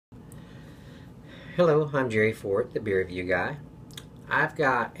Hello, I'm Jerry Ford, the beer review guy. I've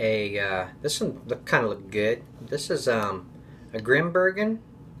got a, this one kind of look good. This is a Grimbergen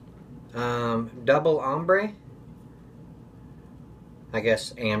double Ambree. I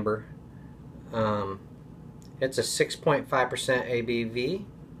guess amber. It's a 6.5%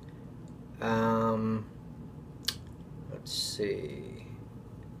 ABV. Let's see.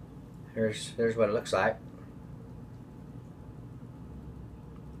 Here's what it looks like.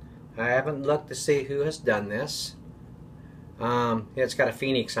 I haven't looked to see who has done this. It's got a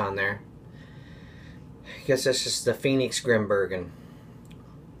Phoenix on there. I guess this is the Phoenix Grimbergen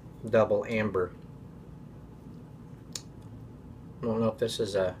double amber. I don't know if this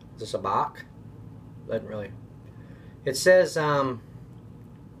is a Bach. Doesn't really. It says a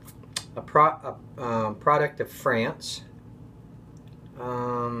product of France.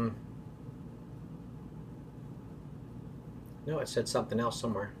 No, it said something else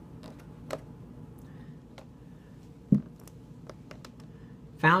somewhere.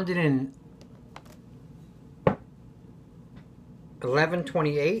 Founded in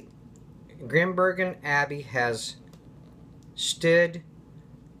 1128, Grimbergen Abbey has stood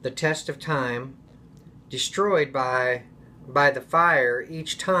the test of time, destroyed by the fire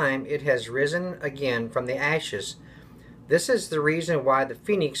each time it has risen again from the ashes. This is the reason why the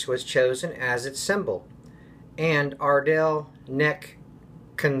phoenix was chosen as its symbol, and Ardell neck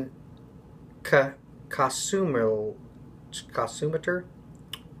consumator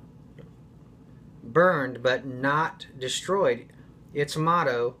burned but not destroyed. Its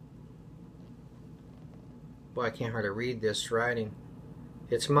motto, boy, I can't hardly read this writing.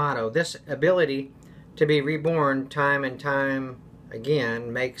 Its motto, this ability to be reborn time and time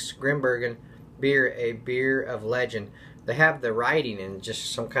again, makes Grimbergen beer a beer of legend. They have the writing in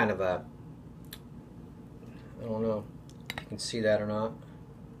just some kind of a, I don't know if you can see that or not.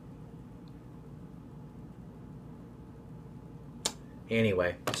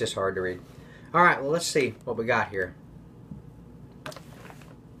 Anyway, it's just hard to read. Alright, well, let's see what we got here.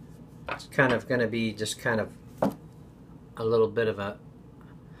 It's kind of going to be just kind of a little bit of a,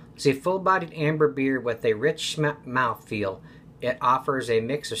 see, full-bodied amber beer with a rich mouthfeel. It offers a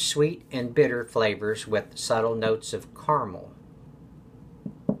mix of sweet and bitter flavors with subtle notes of caramel.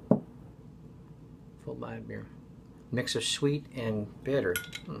 Full-bodied beer. Mix of sweet and bitter.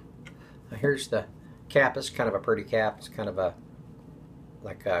 Now here's the cap. It's kind of a pretty cap. It's kind of a,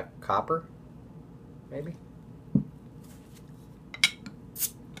 like a copper, maybe.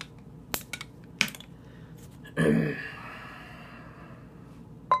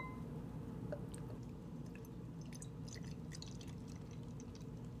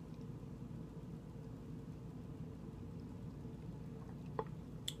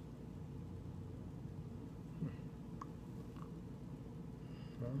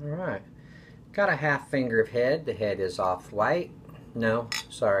 Alright, got a half finger of head. The head is off white. No,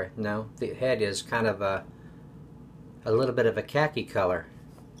 sorry, no. The head is kind of a little bit of a khaki color.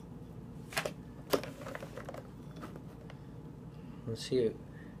 Let's see.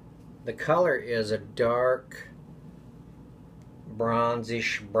 The color is a dark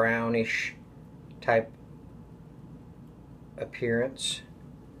bronzish, brownish type appearance.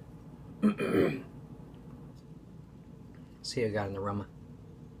 Let's see, I got an aroma.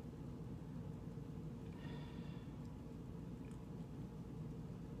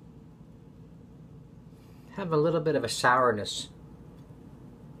 Have a little bit of a sourness,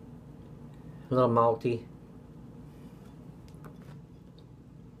 a little malty.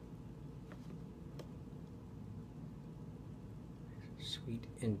 Sweet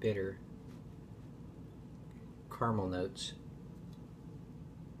and bitter caramel notes.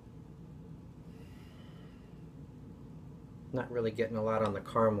 Not really getting a lot on the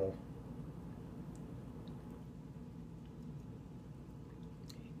caramel.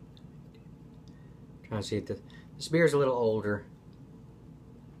 Trying to see if this beer is a little older,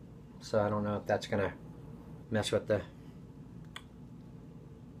 so I don't know if that's gonna mess with the. It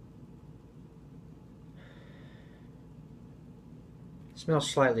smells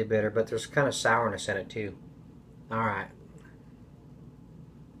slightly bitter, but there's kind of sourness in it too. All right,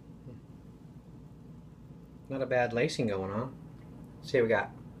 not a bad lacing going on. Let's see what we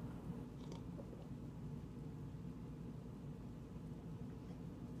got.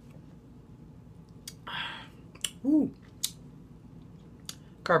 Ooh.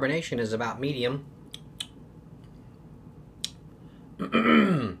 Carbonation is about medium.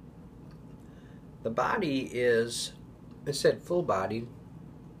 The body is, it said full bodied.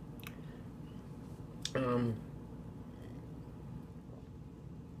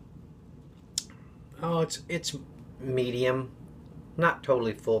 Oh, it's medium, not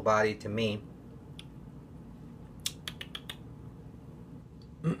totally full body to me.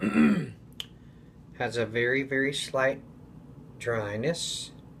 Has a very, very slight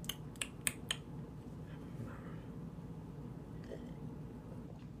dryness.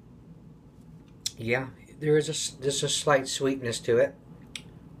 Yeah, there is just a slight sweetness to it.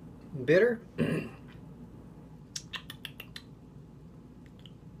 Bitter.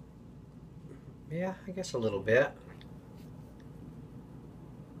 Yeah, I guess a little bit.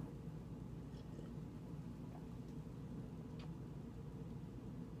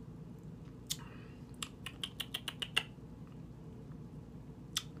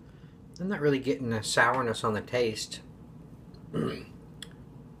 I'm not really getting a sourness on the taste. There's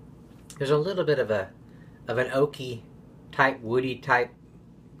a little bit of an oaky type, woody type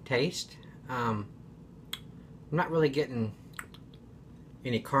taste. I'm not really getting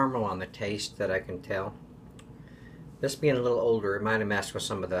any caramel on the taste that I can tell. This being a little older, it might have messed with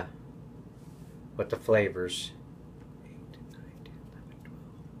some of the flavors. 8, 9, 10, 11, 12,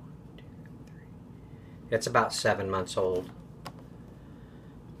 1, 2, 3. It's about 7 months old.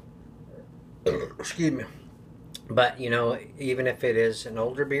 Excuse me. But you know, even if it is an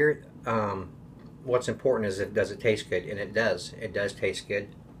older beer, what's important is does it taste good, and it does. It does taste good.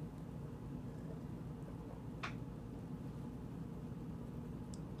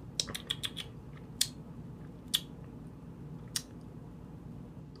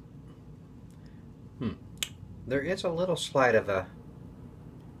 There is a little slight of a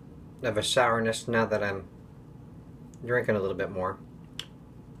sourness now that I'm drinking a little bit more.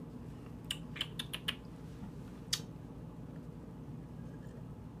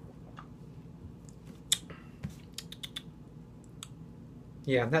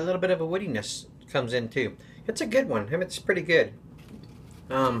 Yeah, that little bit of a woodiness comes in too. It's a good one. I mean, it's pretty good.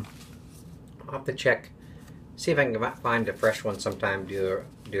 I'll have to check, see if I can find a fresh one sometime. Do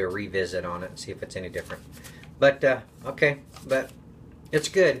a revisit on it, see if it's any different. But okay, but it's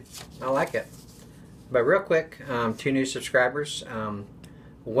good. I like it. But real quick, 2 new subscribers,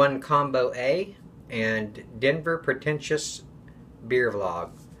 One Combo A and Denver Pretentious Beer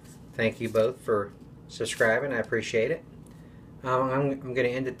Vlog. Thank you both for subscribing. I appreciate it. I'm going to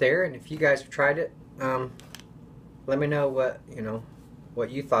end it there, and if you guys have tried it, let me know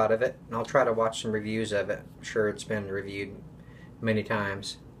what you thought of it, and I'll try to watch some reviews of it. I'm sure it's been reviewed many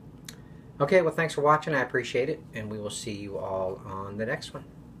times. Okay, well, thanks for watching. I appreciate it, and we will see you all on the next one.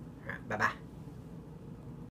 All right, bye-bye.